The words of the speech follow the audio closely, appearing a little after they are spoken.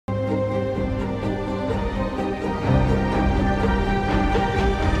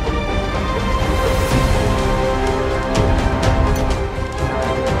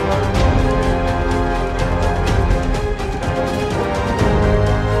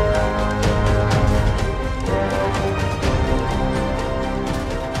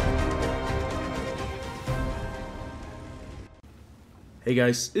Hey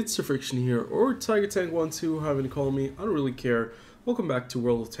guys, it's TheFrXion here, or Tiger Tank 12, however you call me, I don't really care. Welcome back to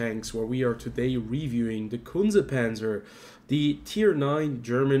World of Tanks, where we are today reviewing the Kunze Panzer, the tier 9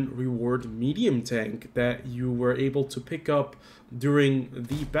 German reward medium tank that you were able to pick up during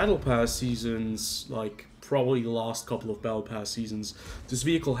the Battle Pass seasons, like probably the last couple of Battle Pass seasons. This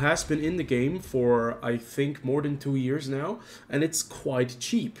vehicle has been in the game for, I think, more than 2 years now, and it's quite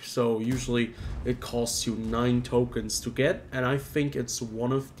cheap. So usually it costs you 9 tokens to get, and I think it's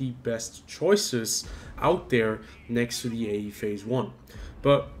one of the best choices out there next to the AE Phase 1.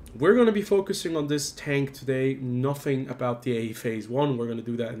 But we're going to be focusing on this tank today, nothing about the AE Phase 1. We're going to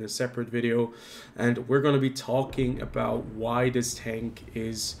do that in a separate video, and we're going to be talking about why this tank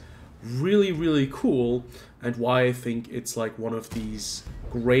is really cool and why I think it's like one of these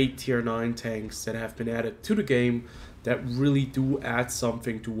great tier 9 tanks that have been added to the game that really do add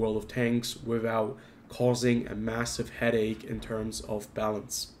something to World of Tanks without causing a massive headache in terms of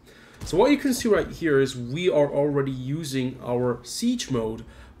balance. So what you can see right here is we are already using our siege mode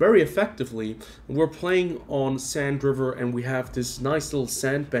very effectively. We're playing on Sand River and we have this nice little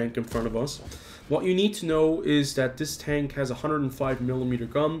sandbank in front of us. What you need to know is that this tank has a 105mm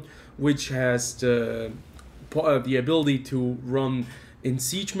gun, which has the ability to run in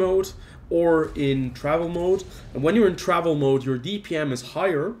siege mode or in travel mode. And when you're in travel mode, your DPM is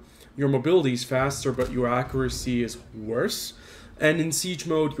higher, your mobility is faster, but your accuracy is worse. And in siege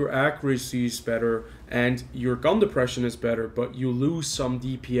mode, your accuracy is better and your gun depression is better, but you lose some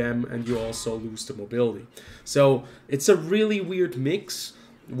DPM and you also lose the mobility. So it's a really weird mix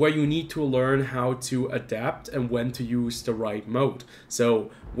where you need to learn how to adapt and when to use the right mode. So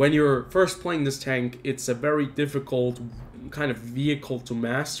when you're first playing this tank, it's a very difficult kind of vehicle to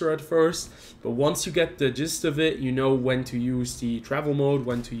master at first, but once you get the gist of it, you know when to use the travel mode,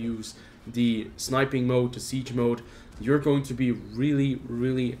 when to use the sniping mode, the siege mode. You're going to be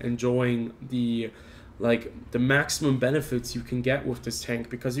really enjoying the maximum benefits you can get with this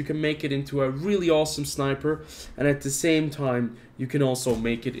tank, because you can make it into a really awesome sniper, and at the same time you can also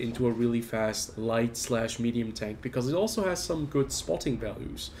make it into a really fast light/medium tank, because it also has some good spotting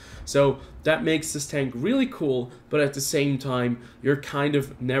values. So that makes this tank really cool, but at the same time you're kind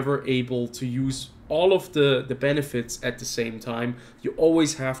of never able to use all of the benefits at the same time. You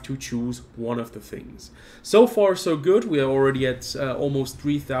always have to choose one of the things. So far so good. We are already at almost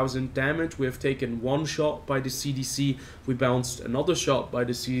 3000 damage. We have taken one shot by the CDC. We bounced another shot by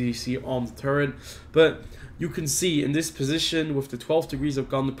the CDC on the turret. But you can see in this position with the 12 degrees of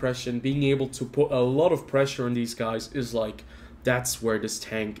gun depression, being able to put a lot of pressure on these guys is like, that's where this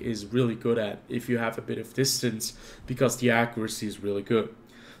tank is really good at if you have a bit of distance, because the accuracy is really good.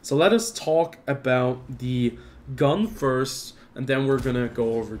 So let us talk about the gun first, and then we're going to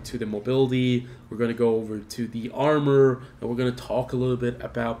go over to the mobility, we're going to go over to the armor, and we're going to talk a little bit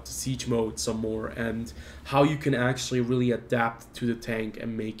about the siege mode some more and how you can actually really adapt to the tank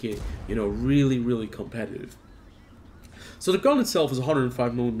and make it, you know, really competitive. So the gun itself is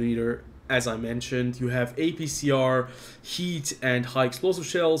 105mm. As I mentioned, you have APCR, heat, and high explosive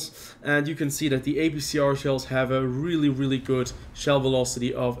shells, and you can see that the APCR shells have a really good shell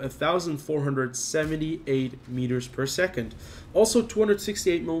velocity of 1,478 meters per second. Also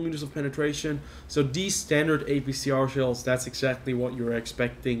 268mm of penetration, so these standard APCR shells, that's exactly what you're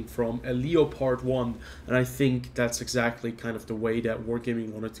expecting from a Leopard 1, and I think that's exactly kind of the way that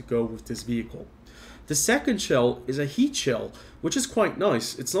Wargaming wanted to go with this vehicle. The second shell is a heat shell, which is quite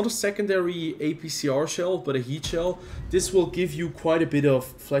nice. It's not a secondary APCR shell, but a heat shell. This will give you quite a bit of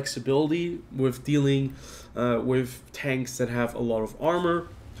flexibility with dealing with tanks that have a lot of armor.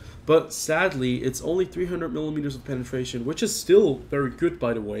 But sadly, it's only 300mm of penetration, which is still very good,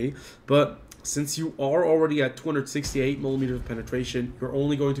 by the way. But since you are already at 268mm of penetration, you're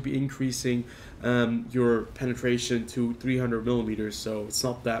only going to be increasing your penetration to 300mm, so it's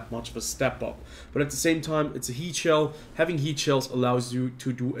not that much of a step up. But at the same time, it's a heat shell. Having heat shells allows you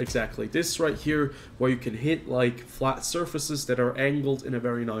to do exactly this right here, where you can hit like flat surfaces that are angled in a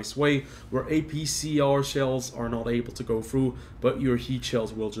very nice way, where APCR shells are not able to go through, but your heat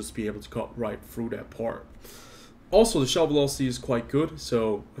shells will just be able to cut right through that part. Also, the shell velocity is quite good,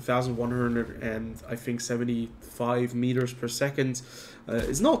 so 1,100 and I think 75 meters per second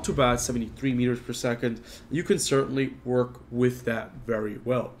is not too bad. 73 meters per second. You can certainly work with that very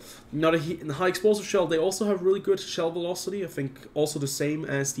well. Now, in the high explosive shell, they also have really good shell velocity. I think also the same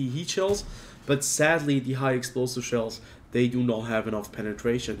as the heat shells, but sadly, the high explosive shells, they do not have enough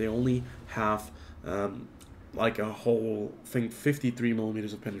penetration. They only have like a whole, I think,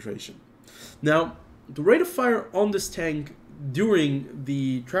 53mm of penetration. Now, the rate of fire on this tank during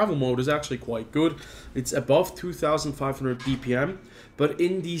the travel mode is actually quite good. It's above 2500 DPM, but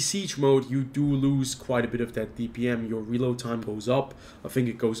in the siege mode you do lose quite a bit of that DPM. Your reload time goes up. I think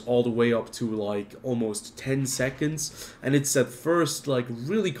it goes all the way up to like almost 10 seconds, and it's at first like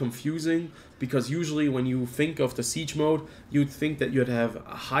really confusing, because usually when you think of the siege mode, you'd think that you'd have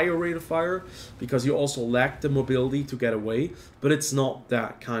a higher rate of fire because you also lack the mobility to get away, but it's not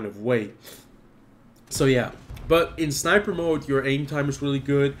that kind of way. So yeah, but in sniper mode, your aim time is really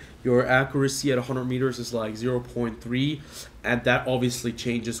good. Your accuracy at 100 meters is like 0.3, and that obviously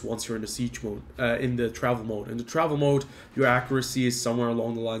changes once you're in the siege mode, in the travel mode. In the travel mode, your accuracy is somewhere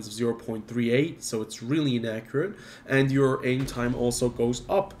along the lines of 0.38, so it's really inaccurate, and your aim time also goes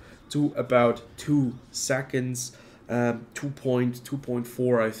up to about 2 seconds.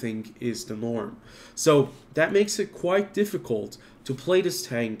 2.4 I think is the norm. So that makes it quite difficult to play this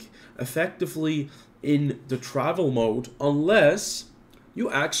tank effectively in the travel mode unless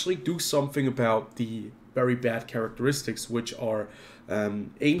you actually do something about the very bad characteristics, which are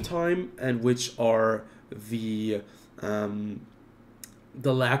aim time and which are the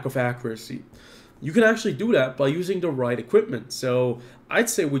lack of accuracy. You can actually do that by using the right equipment. So I'd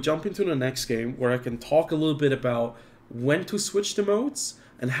say we jump into the next game where I can talk a little bit about when to switch the modes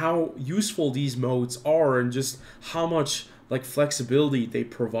and how useful these modes are, and just how much like flexibility they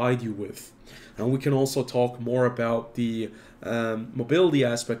provide you with. And we can also talk more about the mobility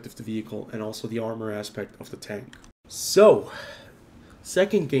aspect of the vehicle and also the armor aspect of the tank. So,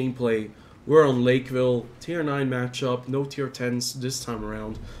 second gameplay, we're on Lakeville, tier 9 matchup, no tier 10s this time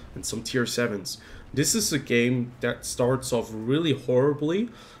around, and some tier 7s. This is a game that starts off really horribly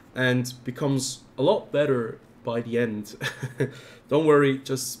and becomes a lot better by the end. Don't worry,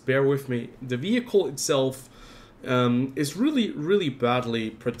 just bear with me. The vehicle itself is really badly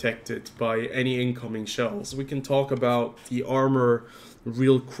protected by any incoming shells. We can talk about the armor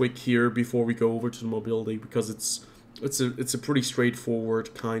real quick here before we go over to the mobility, because it's a pretty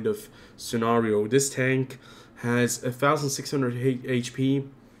straightforward kind of scenario. This tank has 1600 HP,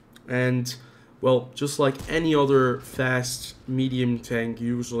 and well, just like any other fast medium tank,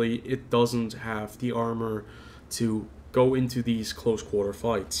 usually it doesn't have the armor to go into these close quarter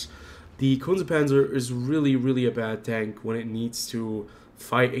fights. The Kunze Panzer is really a bad tank when it needs to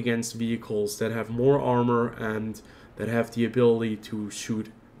fight against vehicles that have more armor and that have the ability to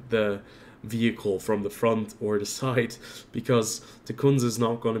shoot the vehicle from the front or the side, because the Kunze is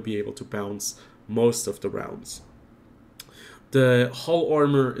not going to be able to bounce most of the rounds. The hull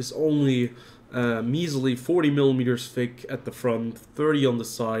armor is only measly 40 millimeters thick at the front, 30 on the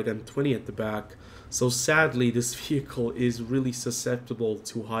side and 20 at the back. So sadly, this vehicle is really susceptible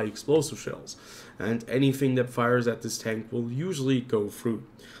to high explosive shells, and anything that fires at this tank will usually go through.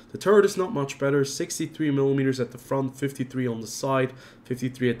 The turret is not much better, 63 millimeters at the front, 53 on the side,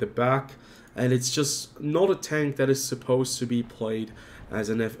 53 at the back, and it's just not a tank that is supposed to be played as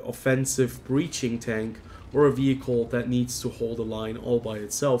an offensive breaching tank or a vehicle that needs to hold a line all by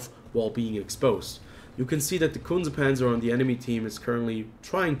itself while being exposed. You can see that the Kunze Panzer on the enemy team is currently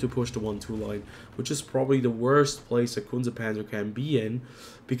trying to push the 1-2 line, which is probably the worst place a Kunze Panzer can be in,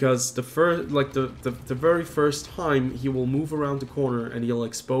 because the very first time he will move around the corner and he'll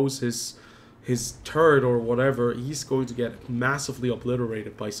expose his turret or whatever, he's going to get massively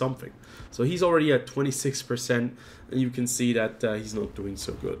obliterated by something. So he's already at 26%, and you can see that he's not doing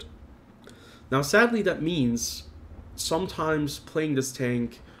so good. Now sadly, that means sometimes playing this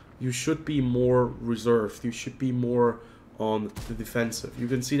tank, you should be more reserved. You should be more on the defensive. You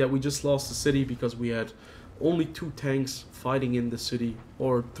can see that we just lost the city because we had only 2 tanks fighting in the city,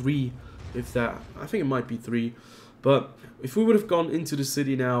 or 3, if that. I think it might be 3. But if we would have gone into the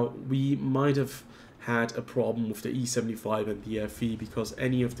city now, we might have had a problem with the E75 and the FE, because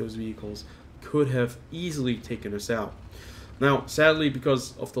any of those vehicles could have easily taken us out. Now, sadly,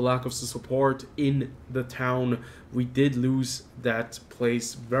 because of the lack of support in the town, we did lose that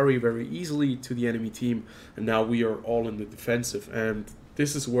place very easily to the enemy team, and now we are all in the defensive, and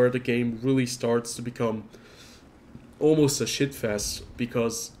this is where the game really starts to become almost a shitfest,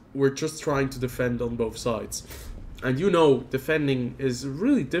 because we're just trying to defend on both sides. And you know, defending is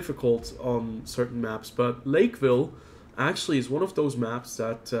really difficult on certain maps, but Lakeville actually is one of those maps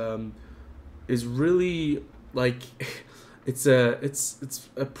that is really like it's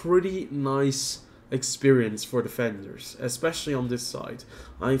a pretty nice experience for defenders, especially on this side.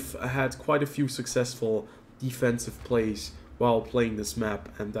 I've had quite a few successful defensive plays while playing this map,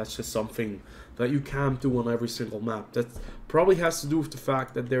 and that's just something that you can't do on every single map. That probably has to do with the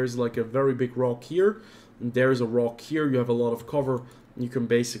fact that there's like a very big rock here, and there's a rock here, you have a lot of cover, you can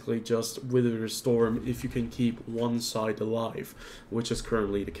basically just wither the storm if you can keep one side alive, which is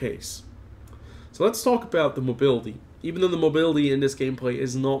currently the case. So let's talk about the mobility. Even though the mobility in this gameplay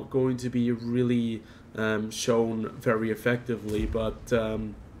is not going to be really shown very effectively, but the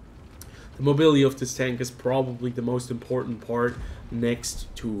mobility of this tank is probably the most important part next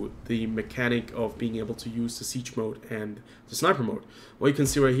to the mechanic of being able to use the siege mode and the sniper mode. What you can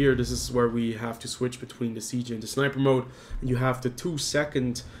see right here, this is where we have to switch between the siege and the sniper mode. And you have the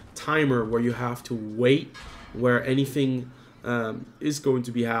 2-second timer where you have to wait where anything is going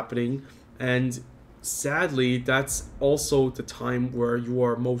to be happening, and sadly that's also the time where you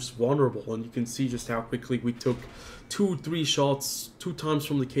are most vulnerable. And you can see just how quickly we took 2-3 shots 2 times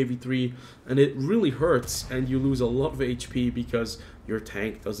from the KV3, and it really hurts, and you lose a lot of HP because your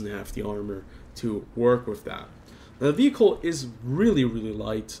tank doesn't have the armor to work with that. Now, the vehicle is really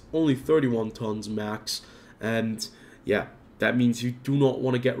light, only 31 tons max, and yeah, that means you do not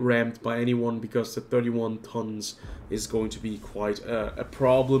want to get rammed by anyone, because the 31 tons is going to be quite a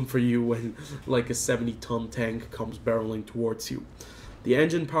problem for you when like a 70-ton tank comes barreling towards you. The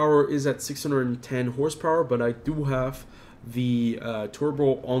engine power is at 610 horsepower, but I do have the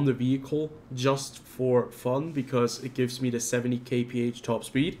turbo on the vehicle just for fun, because it gives me the 70 kph top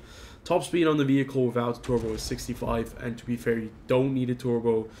speed. Top speed on the vehicle without the turbo is 65, and to be fair, you don't need a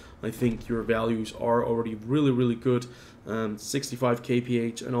turbo. I think your values are already really good. 65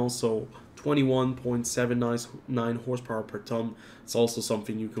 kph and also 21.79 horsepower per ton. It's also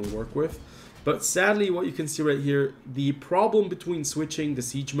something you can work with. But sadly, what you can see right here, the problem between switching the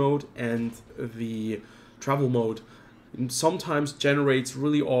siege mode and the travel mode sometimes generates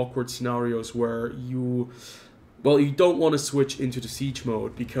really awkward scenarios where you don't want to switch into the siege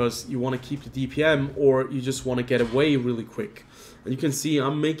mode because you want to keep the DPM, or you just want to get away really quick. And you can see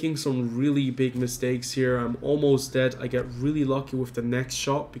I'm making some really big mistakes here. I'm almost dead. I get really lucky with the next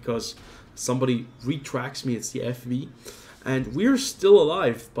shot because somebody retracts me. It's the FV. And we're still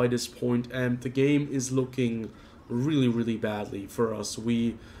alive by this point, and the game is looking really badly for us.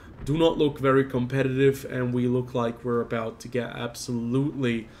 We do not look very competitive, and we look like we're about to get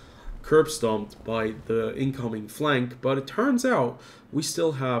absolutely curb stomped by the incoming flank. But it turns out we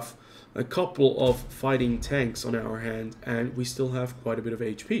still have a couple of fighting tanks on our hand, and we still have quite a bit of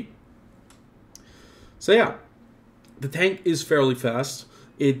HP. So yeah, the tank is fairly fast.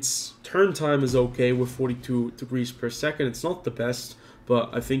 Its turn time is okay with 42 degrees per second. It's not the best, but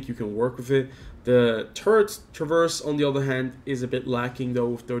I think you can work with it. The turret traverse, on the other hand, is a bit lacking though,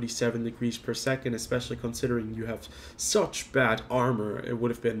 with 37 degrees per second, especially considering you have such bad armor. It would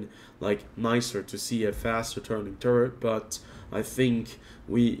have been like nicer to see a faster turning turret, but I think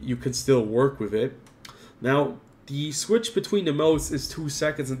you can still work with it. Now, the switch between the modes is 2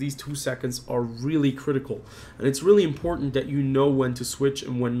 seconds, and these 2 seconds are really critical. And it's really important that you know when to switch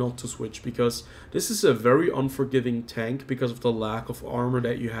and when not to switch, because this is a very unforgiving tank because of the lack of armor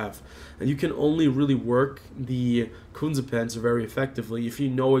that you have. And you can only really work the Kunze Panzer very effectively if you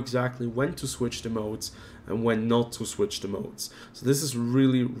know exactly when to switch the modes and when not to switch the modes. So this is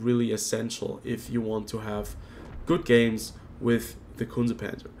really essential if you want to have good games with the Kunze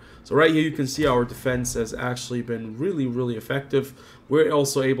Panzer. So right here you can see our defense has actually been really effective. We're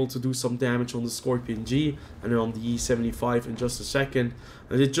also able to do some damage on the Scorpion G and on the E75 in just a second.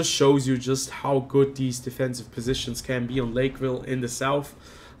 And it just shows you just how good these defensive positions can be on Lakeville in the south.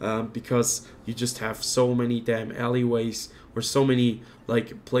 Because you just have so many damn alleyways, or so many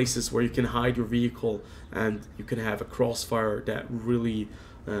like places where you can hide your vehicle, and you can have a crossfire that really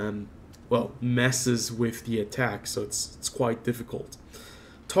messes with the attack. So it's quite difficult.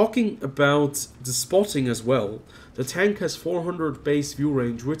 Talking about the spotting as well, the tank has 400 base view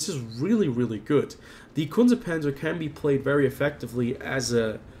range, which is really good. The Kunze Panzer can be played very effectively as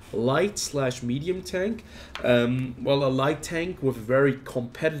a light/medium tank. A light tank with a very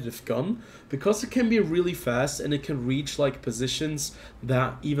competitive gun, because it can be really fast and it can reach like positions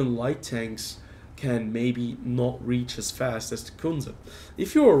that even light tanks can maybe not reach as fast as the Kunze.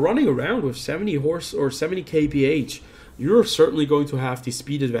 If you're running around with 70 horse or 70 kph, you're certainly going to have the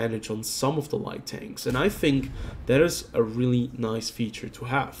speed advantage on some of the light tanks, and I think that is a really nice feature to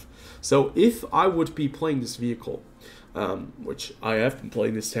have. So if I would be playing this vehicle, which I have been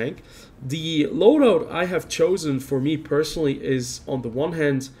playing this tank, the loadout I have chosen for me personally is, on the one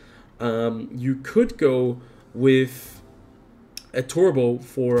hand, you could go with a turbo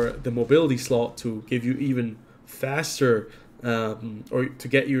for the mobility slot to give you even faster, or to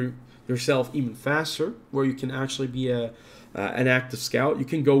get yourself even faster, where you can actually be an active scout. You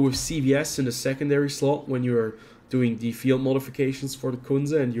can go with CVS in the secondary slot when you're doing the field modifications for the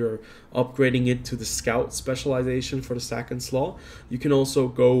Kunze and you're upgrading it to the scout specialization for the second slot, you can also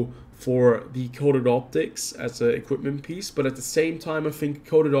go for the coated optics as an equipment piece. But at the same time, I think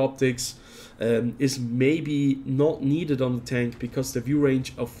coated optics is maybe not needed on the tank because the view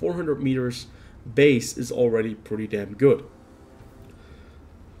range of 400 meters base is already pretty damn good.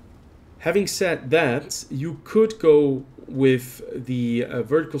 Having said that, you could go with the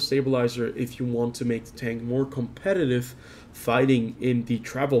vertical stabilizer if you want to make the tank more competitive fighting in the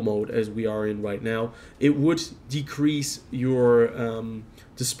travel mode as we are in right now. It would decrease your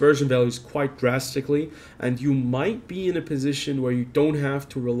dispersion values quite drastically, and you might be in a position where you don't have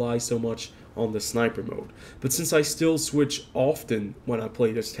to rely so much on the sniper mode. But since I still switch often when I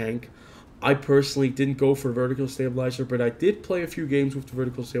play this tank, I personally didn't go for vertical stabilizer, but I did play a few games with the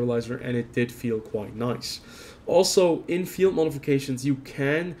vertical stabilizer and it did feel quite nice. Also, in field modifications, you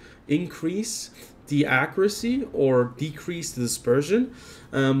can increase the accuracy or decrease the dispersion.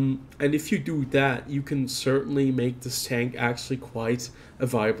 And if you do that, you can certainly make this tank actually quite a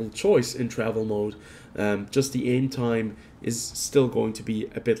viable choice in travel mode. Just the aim time is still going to be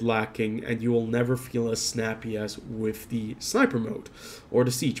a bit lacking and you will never feel as snappy as with the sniper mode or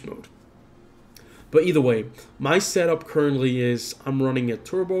the siege mode. But either way, my setup currently is I'm running a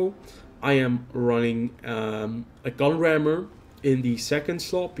turbo, I am running a gun rammer in the second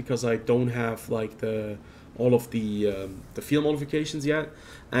slot because I don't have like all of the field modifications yet,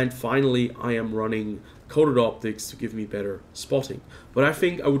 and finally I am running coated optics to give me better spotting. But I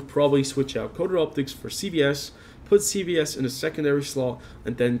think I would probably switch out coated optics for CVS, put CVS in a secondary slot,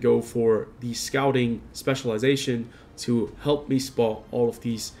 and then go for the scouting specialization to help me spot all of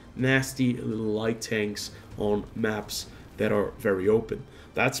these nasty little light tanks on maps that are very open.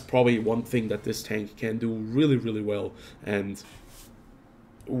 That's probably one thing that this tank can do really, really well, and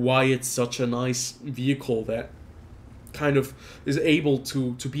why it's such a nice vehicle that kind of is able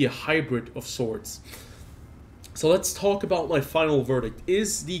to be a hybrid of sorts. So let's talk about my final verdict.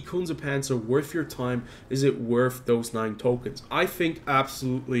 Is the Kunze Panzer worth your time? Is it worth those 9 tokens? I think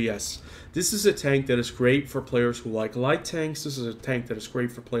absolutely yes. This is a tank that is great for players who like light tanks. This is a tank that is great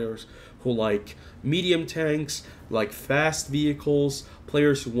for players who like medium tanks, like fast vehicles,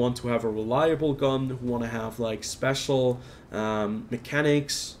 players who want to have a reliable gun, who want to have like special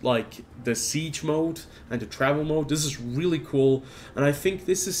mechanics like the siege mode and the travel mode. This is really cool, and I think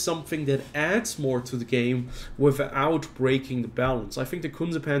this is something that adds more to the game without breaking the balance. I think the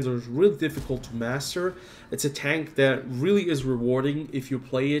Kunze Panzer is really difficult to master. It's a tank that really is rewarding if you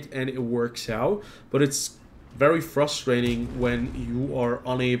play it and it works out, but it's very frustrating when you are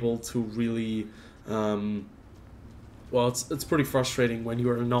unable to really well, it's pretty frustrating when you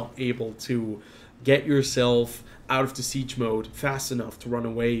are not able to get yourself out of the siege mode fast enough to run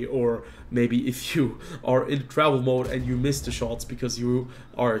away, or maybe if you are in travel mode and you miss the shots because you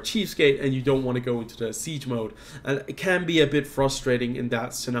are a cheapskate and you don't want to go into the siege mode. And it can be a bit frustrating in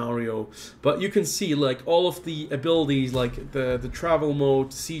that scenario, but you can see like all of the abilities, like the travel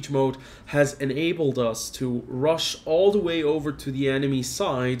mode, siege mode, has enabled us to rush all the way over to the enemy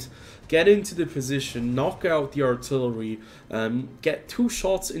side, get into the position, knock out the artillery, get 2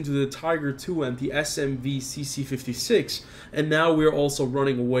 shots into the Tiger II and the SMV CC56, and now we're also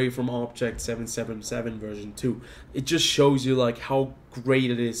running away from Object 777 version 2. It just shows you like how great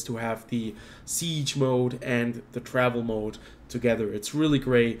it is to have the siege mode and the travel mode together. It's really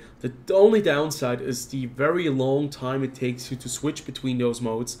great. The only downside is the very long time it takes you to switch between those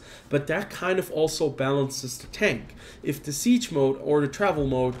modes, but that kind of also balances the tank. If the siege mode or the travel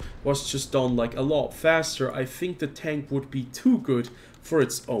mode was just done like a lot faster, I think the tank would be too good for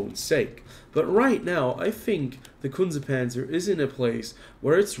its own sake. But right now, I think the Kunze Panzer is in a place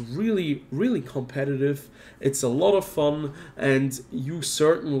where it's really, really competitive. It's a lot of fun, and you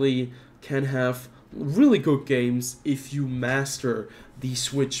certainly can have really good games if you master the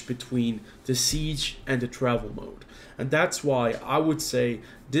switch between the siege and the travel mode. And that's why I would say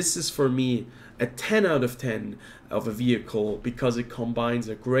this is for me a 10 out of 10 of a vehicle, because it combines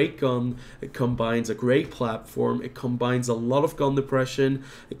a great gun, it combines a great platform, it combines a lot of gun depression,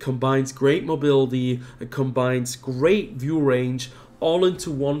 it combines great mobility, it combines great view range, all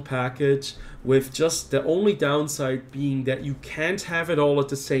into one package, with just the only downside being that you can't have it all at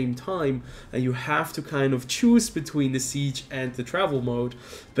the same time and you have to kind of choose between the siege and the travel mode.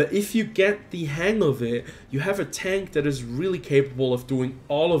 But if you get the hang of it, you have a tank that is really capable of doing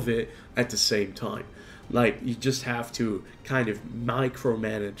all of it at the same time. Like, you just have to kind of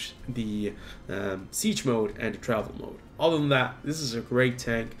micromanage the siege mode and the travel mode. Other than that, this is a great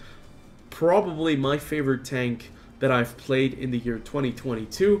tank. Probably my favorite tank that I've played in the year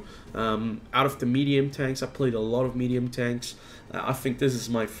 2022. Out of the medium tanks, I played a lot of medium tanks. I think this is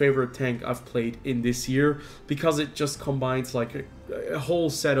my favorite tank I've played in this year because it just combines like a whole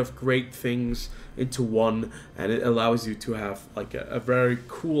set of great things into one, and it allows you to have like a very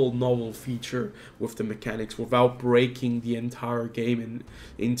cool novel feature with the mechanics without breaking the entire game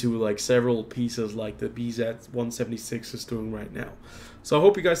into like several pieces like the BZ-176 is doing right now. So I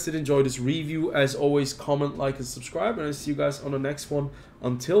hope you guys did enjoy this review. As always, comment, like, and subscribe, and I'll see you guys on the next one.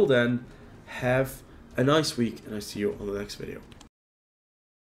 Until then, have a nice week, and I see you on the next video.